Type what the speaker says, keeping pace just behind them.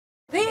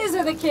These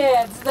are the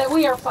kids that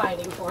we are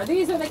fighting for.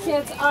 These are the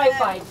kids I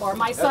fight for.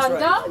 My son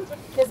Doug,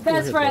 his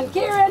best friend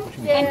Kieran,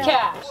 and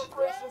Cash.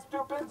 Corporations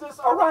do business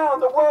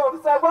around the world,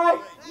 is that right?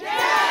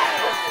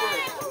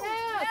 Yes!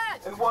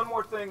 Yes! And one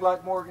more thing,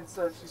 like Morgan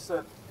said, she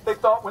said, they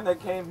thought when they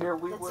came here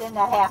we would... It's in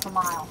that half a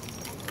mile.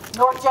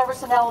 North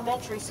Jefferson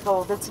Elementary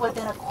School, that's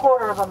within a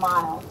quarter of a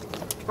mile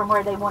from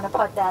where they want to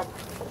put that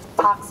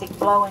toxic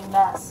blowing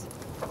mess.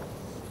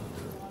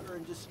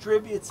 And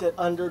distributes it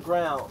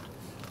underground.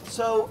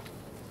 So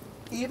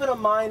even a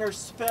minor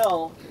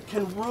spill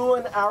can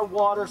ruin our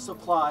water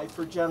supply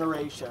for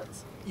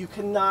generations. You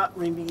cannot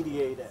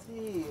remediate it.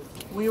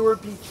 We were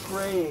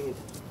betrayed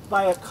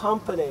by a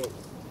company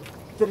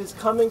that is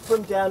coming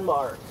from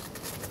Denmark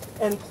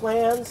and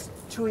plans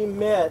to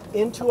emit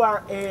into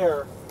our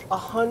air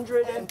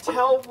and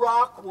tell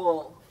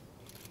Rockwool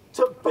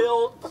to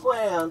build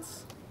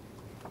plants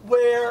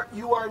where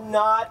you are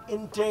not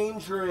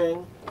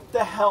endangering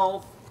the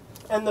health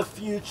and the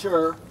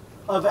future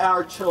of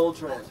our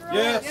children.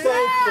 Yes.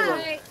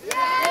 Thank you.